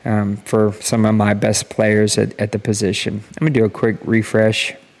be for some of my best players at the position. I'm going to do a quick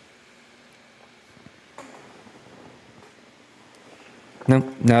refresh. No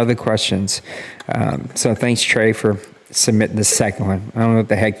other questions. So thanks, Trey, for submitting the second one. I don't know what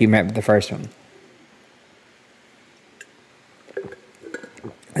the heck you meant with the first one.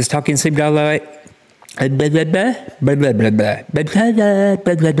 Let's talk in sleep dialogue. I don't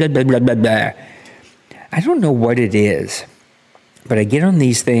know what it is, but I get on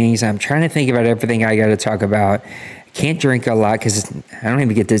these things. I'm trying to think about everything I got to talk about. Can't drink a lot because I don't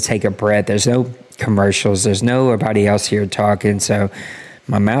even get to take a breath. There's no commercials. There's nobody else here talking, so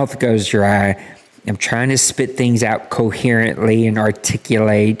my mouth goes dry. I'm trying to spit things out coherently and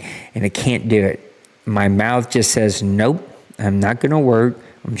articulate, and I can't do it. My mouth just says, nope, I'm not going to work.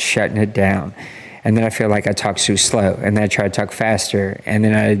 I'm shutting it down. And then I feel like I talk too slow, and then I try to talk faster, and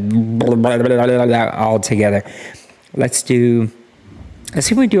then I blah, blah, blah, blah, blah, all together. Let's see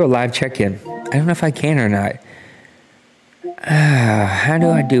if we do a live check-in. I don't know if I can or not. How do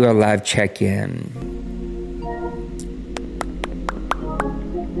I do a live check-in?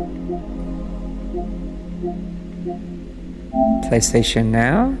 PlayStation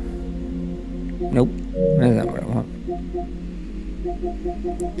Now? Nope. That's not what I want.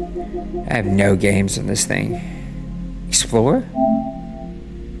 I have no games on this thing. Explore?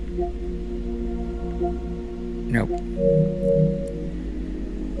 Nope.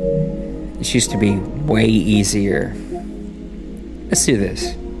 This used to be way easier. Let's do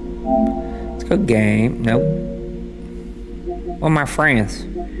this. Let's go game. Nope. Where my friends?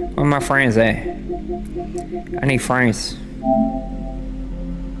 Where my friends at? I need friends.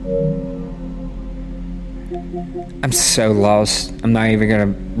 I'm so lost. I'm not even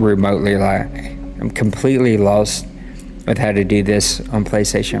going to remotely lie. I'm completely lost with how to do this on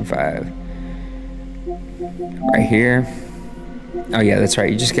PlayStation 5. Right here. Oh yeah, that's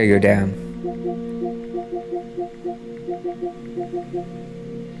right. You just gotta go down.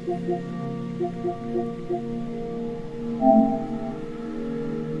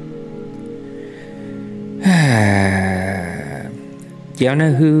 Do y'all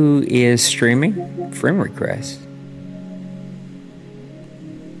know who is streaming? Friend request.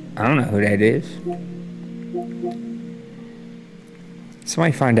 I don't know who that is.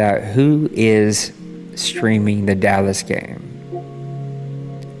 Somebody find out who is streaming the Dallas game.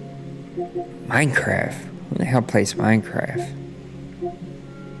 Minecraft. Who the hell plays Minecraft?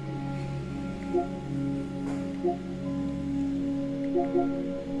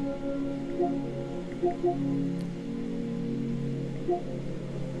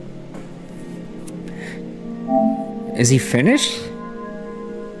 Is he finished?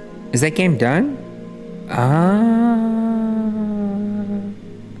 Is that game done?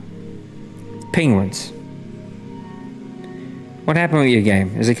 Penguins. What happened with your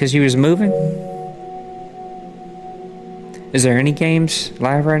game? Is it because you was moving? Is there any games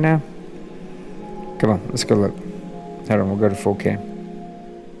live right now? Come on, let's go look. Hold on, we'll go to full cam.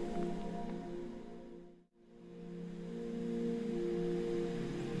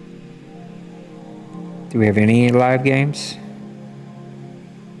 Do we have any live games?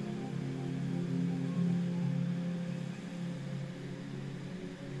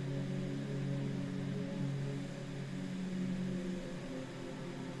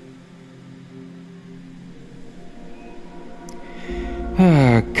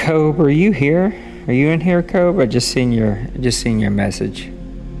 Cobe, are you here? Are you in here, Cobe? I just seen your message.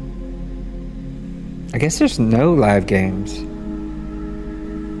 I guess there's no live games.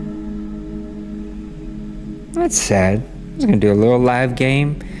 That's sad. I was gonna do a little live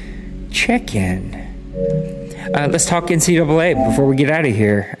game check-in. Let's talk NCAA before we get out of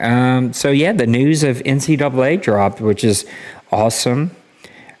here. So yeah, the news of NCAA dropped, which is awesome.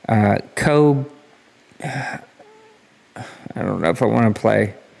 Cobe, I don't know if I want to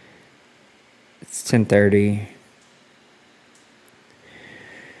play. It's 10:30.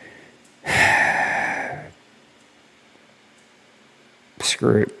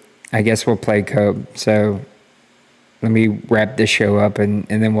 Screw it. I guess we'll play Cobe. So let me wrap this show up, and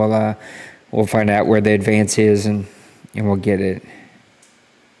then we'll find out where the advance is, and we'll get it.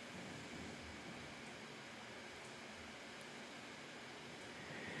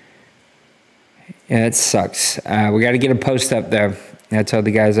 Yeah, it sucks. We got to get a post up though. I told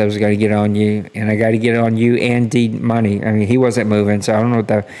the guys I was going to get on you, and I got to get on you and D Money. I mean, he wasn't moving, so I don't know what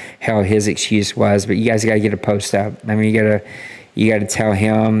the hell his excuse was, but you guys got to get a post up. I mean, you got to tell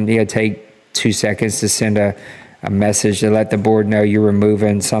him. You got to take 2 seconds to send a message to let the board know you were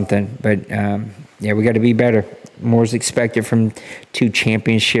moving something. But yeah, we got to be better. More is expected from 2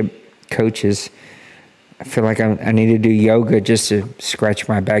 championship coaches. I feel like I need to do yoga just to scratch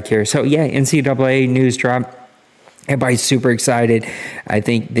my back here. So yeah, NCAA news drop. Everybody's super excited. I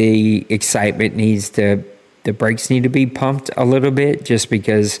think the excitement the brakes need to be pumped a little bit, just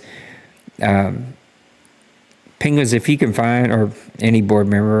because Penguins, if you can find, or any board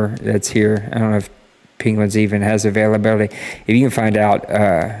member that's here, I don't know if Penguins even has availability. If you can find out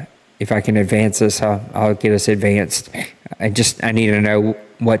if I can advance this, I'll get us advanced. I need to know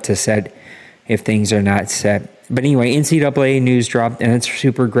what to set if things are not set. But anyway, NCAA news dropped, and it's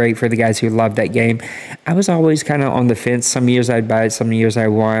super great for the guys who love that game. I was always kind of on the fence. Some years I'd buy it, some years I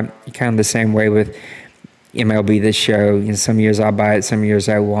won't. Kind of the same way with MLB The Show. You know, some years I'll buy it, some years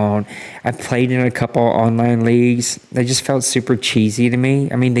I won't. I played in a couple online leagues. They just felt super cheesy to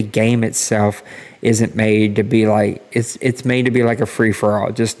me. I mean, the game itself isn't made to be like, it's made to be like a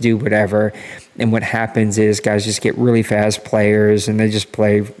free-for-all. Just do whatever. And what happens is guys just get really fast players, and they just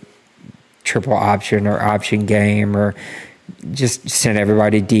play triple option or option game, or just send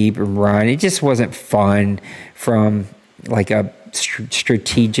everybody deep and run. It just wasn't fun from like a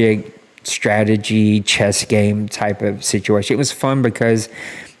strategic strategy chess game type of situation. It was fun because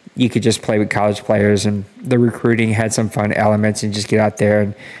you could just play with college players, and the recruiting had some fun elements, and just get out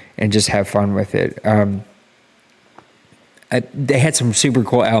there and just have fun with it. They had some super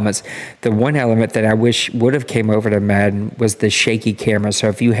cool elements. The one element that I wish would have came over to Madden was the shaky camera. So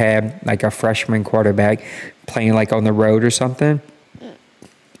if you had like a freshman quarterback playing like on the road or something,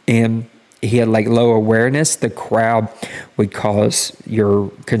 and he had like low awareness, the crowd would cause your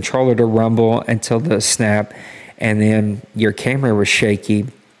controller to rumble until the snap, and then your camera was shaky.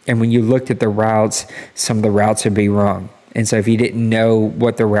 And when you looked at the routes, some of the routes would be wrong. And so if you didn't know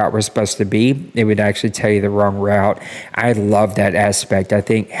what the route was supposed to be, it would actually tell you the wrong route. I love that aspect. I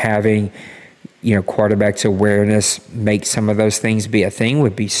think having, quarterback's awareness make some of those things be a thing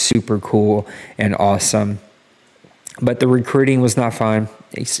would be super cool and awesome. But the recruiting was not fun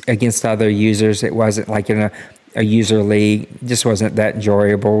against other users. It wasn't like in a user league. It just wasn't that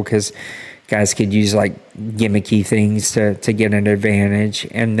enjoyable because guys could use like gimmicky things to get an advantage.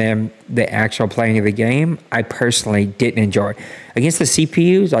 And then the actual playing of the game, I personally didn't enjoy. Against the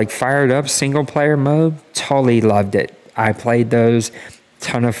CPUs, like fired up single player mode, totally loved it. I played those,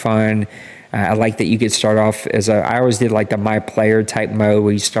 ton of fun. I like that you could start off I always did like the my player type mode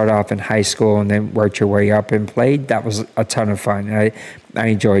where you start off in high school and then work your way up and played. That was a ton of fun. I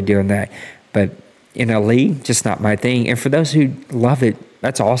enjoyed doing that. But in a league, just not my thing. And for those who love it,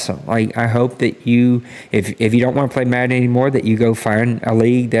 that's awesome. Like, I hope that you, if you don't want to play Madden anymore, that you go find a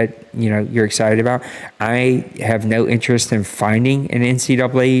league that, you're excited about. I have no interest in finding an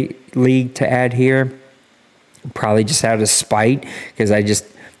NCAA league to add here. Probably just out of spite because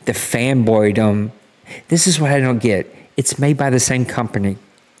the fanboydom. This is what I don't get. It's made by the same company,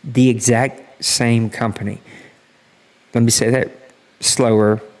 the exact same company. Let me say that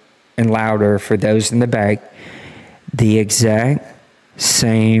slower and louder for those in the back. The exact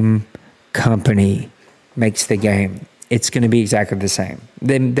same company makes the game. It's going to be exactly the same.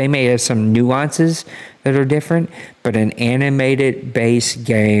 They may have some nuances that are different, but an animated base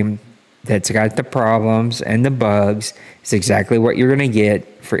game that's got the problems and the bugs is exactly what you're going to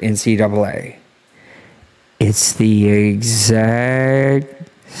get for NCAA. It's the exact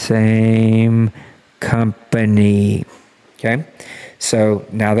same company. Okay? So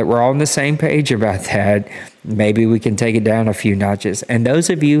now that we're all on the same page about that, maybe we can take it down a few notches. And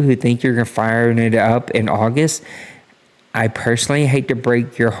those of you who think you're going to fire it up in August, I personally hate to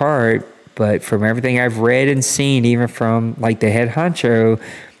break your heart, but from everything I've read and seen, even from like the head honcho,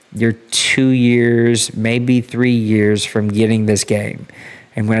 you're 2 years, maybe 3 years from getting this game.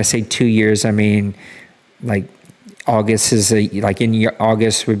 And when I say 2 years, I mean like August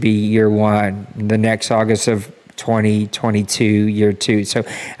August would be year one. The next August of 2022, year two. So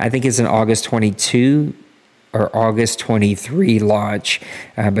I think it's an August 22 or August 23 launch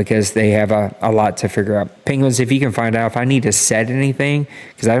because they have a lot to figure out. Penguins, if you can find out if I need to set anything,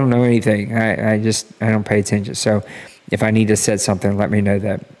 because I don't know anything. I don't pay attention. So if I need to set something, let me know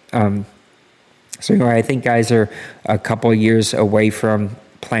that. So anyway, I think guys are a couple years away from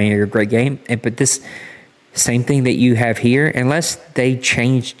playing a great game. But this same thing that you have here, unless they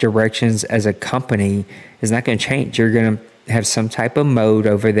change directions as a company, is not going to change. You're going to have some type of mode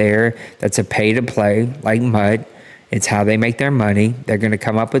over there that's a pay to play, like MUD. It's how they make their money. They're going to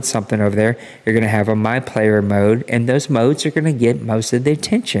come up with something over there. You're going to have a my player mode, and those modes are going to get most of the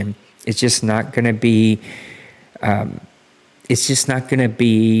attention. It's just not going to be. It's just not going to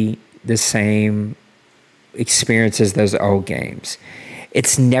be the same experience as those old games.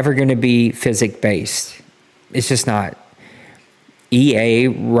 It's never going to be physics-based. It's just not. EA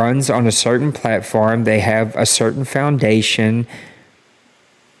runs on a certain platform. They have a certain foundation.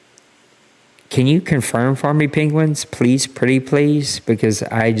 Can you confirm for me, Penguins? Please, pretty please, because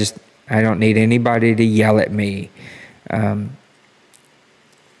I don't need anybody to yell at me.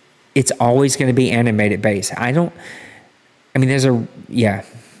 It's always going to be animated-based. I don't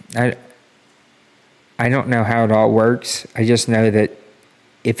know how it all works. I just know that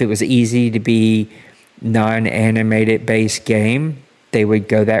if it was easy to be non-animated based game, they would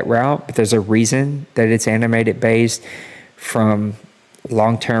go that route. But there's a reason that it's animated based, from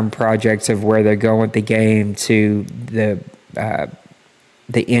long-term projects of where they're going with the game to the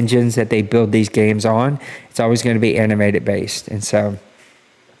engines that they build these games on. It's always going to be animated based. And so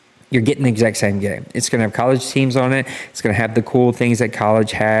you're getting the exact same game. It's going to have college teams on it. It's going to have the cool things that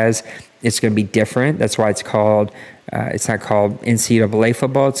college has. It's going to be different. That's why it's called, it's not called NCAA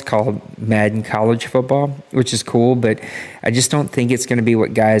football. It's called Madden College Football, which is cool. But I just don't think it's going to be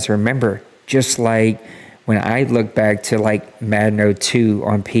what guys remember. Just like when I look back to like Madden 02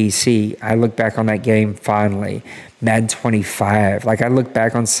 on PC, I look back on that game fondly. Madden 25, like I look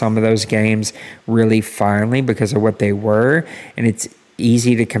back on some of those games really fondly because of what they were. And it's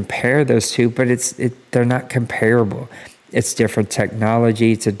easy to compare those two, but they're not comparable. It's different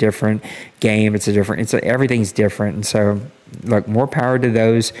technology. It's a different game. Everything's different. And so, look, more power to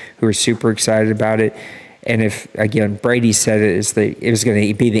those who are super excited about it. And if, again, Brady said it was going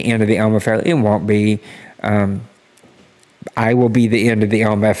to be the end of the LMFL, it won't be. I will be the end of the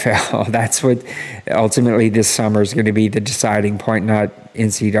LMFL. That's what ultimately this summer is going to be the deciding point, not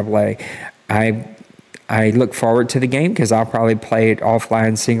NCAA. I look forward to the game because I'll probably play it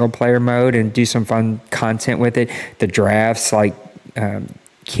offline single player mode and do some fun content with it. The drafts, like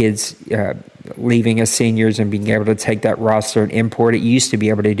kids leaving as seniors and being able to take that roster and import it. You used to be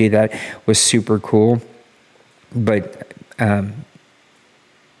able to do that, was super cool. But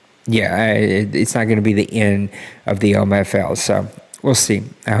it's not going to be the end of the OMFL. So we'll see.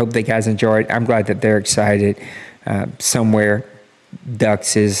 I hope the guys enjoy it. I'm glad that they're excited. Somewhere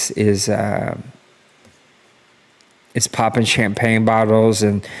Ducks is popping champagne bottles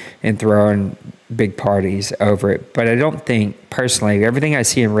and throwing big parties over it. But I don't think, personally, everything I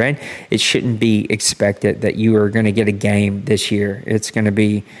see in red, it shouldn't be expected that you are going to get a game this year. It's going to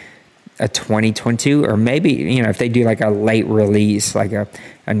be a 2022, or maybe, if they do like a late release, like a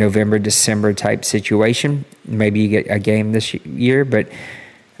November, December type situation, maybe you get a game this year. But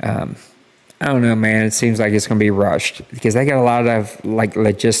I don't know, man. It seems like it's going to be rushed because they got a lot of like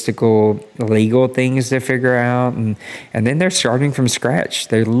logistical, legal things to figure out. And then they're starting from scratch.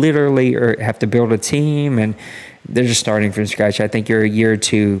 They literally have to build a team, and they're just starting from scratch. I think you're a year or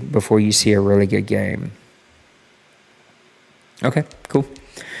two before you see a really good game. Okay, cool.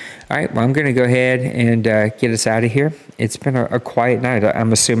 All right, well, I'm going to go ahead and get us out of here. It's been a quiet night,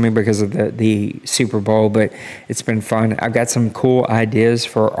 I'm assuming because of the Super Bowl, but it's been fun. I've got some cool ideas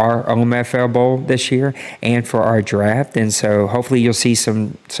for our OMFL Bowl this year and for our draft, and so hopefully you'll see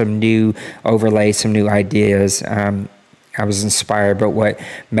some new overlays, some new ideas. I was inspired by what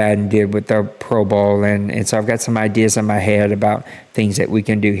Madden did with the Pro Bowl, and so I've got some ideas in my head about things that we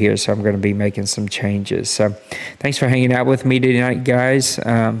can do here, so I'm going to be making some changes. So thanks for hanging out with me tonight, guys.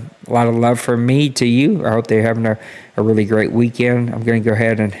 A lot of love from me to you. I hope they're having a really great weekend. I'm going to go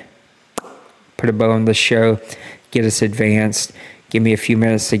ahead and put a bow on the show, get us advanced. Give me a few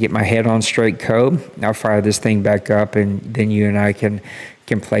minutes to get my head on straight code. I'll fire this thing back up, and then you and I can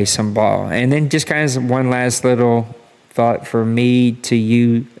play some ball. And then just kind of one last little thought for me to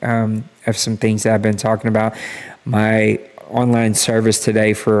you of some things that I've been talking about. My online service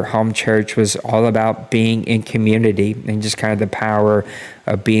today for home church was all about being in community and just kind of the power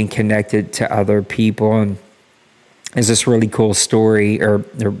of being connected to other people. And there's this really cool story or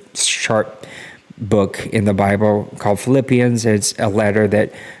short book in the Bible called Philippians. It's a letter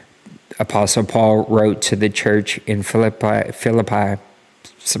that Apostle Paul wrote to the church in Philippi,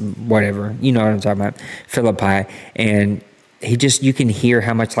 whatever, you know what I'm talking about, Philippi. And you can hear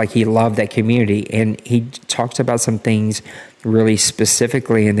how much like he loved that community. And he talks about some things really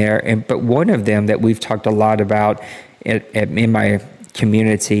specifically in there. But one of them that we've talked a lot about in my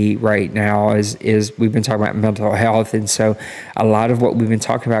community right now is we've been talking about mental health. And so a lot of what we've been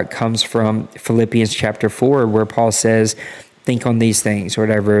talking about comes from Philippians chapter 4, where Paul says, think on these things,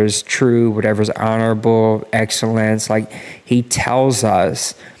 whatever is true, whatever is honorable, excellence. Like he tells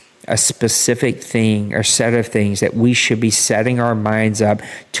us a specific thing or set of things that we should be setting our minds up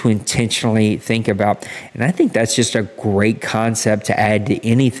to intentionally think about. And I think that's just a great concept to add to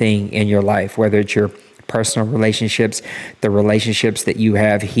anything in your life, whether it's your personal relationships, the relationships that you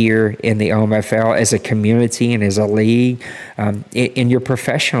have here in the OMFL as a community and as a league, in your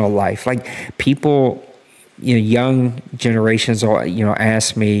professional life. Like people, young generations will,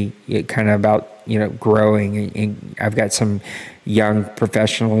 ask me kind of about, growing. And I've got some young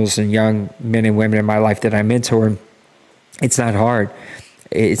professionals and young men and women in my life that I mentor. It's not hard.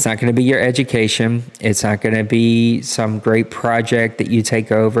 It's not going to be your education. It's not going to be some great project that you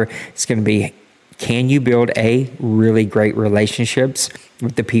take over. It's going to be, can you build really great relationships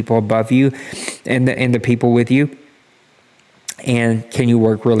with the people above you and the people with you? And can you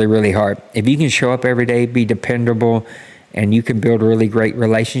work really, really hard? If you can show up every day, be dependable, and you can build really great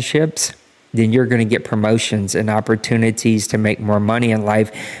relationships, then you're going to get promotions and opportunities to make more money in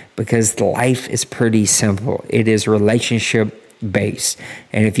life, because life is pretty simple. It is relationship based.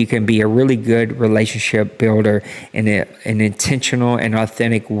 And if you can be a really good relationship builder in an intentional and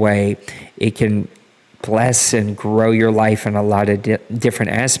authentic way, it can bless and grow your life in a lot of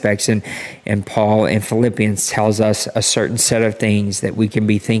different aspects. And Paul in Philippians tells us a certain set of things that we can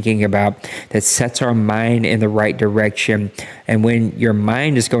be thinking about that sets our mind in the right direction. And when your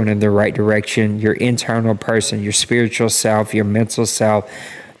mind is going in the right direction, your internal person, your spiritual self, your mental self,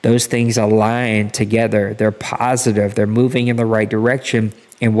 those things align together. They're positive. They're moving in the right direction.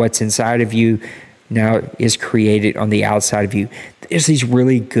 And what's inside of you now is created on the outside of you. There's these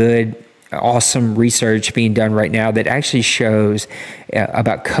really good awesome research being done right now that actually shows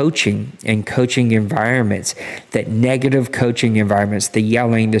about coaching and coaching environments, that negative coaching environments, the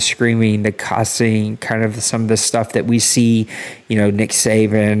yelling, the screaming, the cussing, kind of some of the stuff that we see, Nick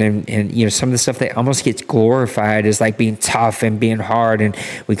Saban and some of the stuff that almost gets glorified as like being tough and being hard. And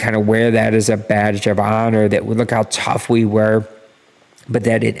we kind of wear that as a badge of honor, that we look how tough we were. But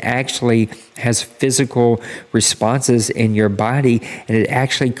that it actually has physical responses in your body, and it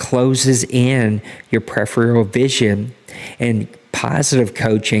actually closes in your peripheral vision. And positive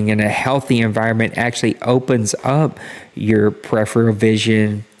coaching in a healthy environment actually opens up your peripheral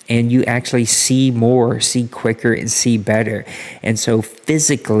vision, and you actually see more, see quicker, and see better. And so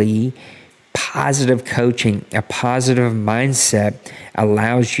physically, positive coaching, a positive mindset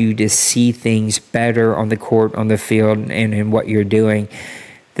allows you to see things better on the court, on the field, and in what you're doing.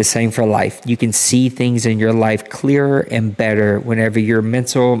 The same for life. You can see things in your life clearer and better whenever your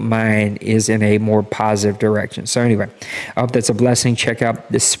mental mind is in a more positive direction. So anyway, I hope that's a blessing. Check out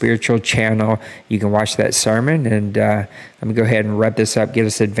the spiritual channel. You can watch that sermon. And let me go ahead and wrap this up, get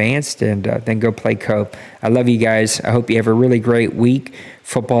us advanced, and then go play Cope. I love you guys. I hope you have a really great week.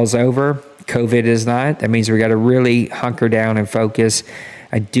 Football's over. COVID is not. That means we got to really hunker down and focus.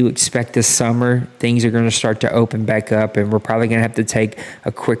 I do expect this summer things are going to start to open back up, and we're probably going to have to take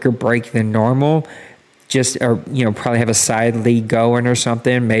a quicker break than normal. Probably have a side league going or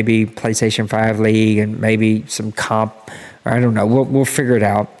something, maybe PlayStation 5 league and maybe some comp. Or I don't know. We'll figure it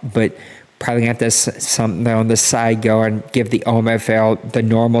out, but probably have to have something on the side go and give the OMFL, the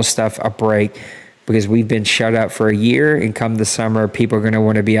normal stuff, a break, because we've been shut up for a year, and come the summer, people are going to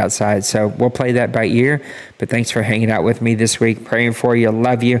want to be outside. So we'll play that by ear. But thanks for hanging out with me this week. Praying for you.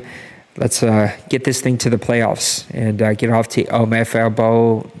 Love you. Let's get this thing to the playoffs and get off to OMFL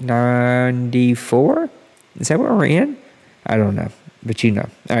Bowl 94. Is that what we're in? I don't know, but All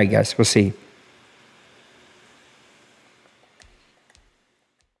right, guys, we'll see you.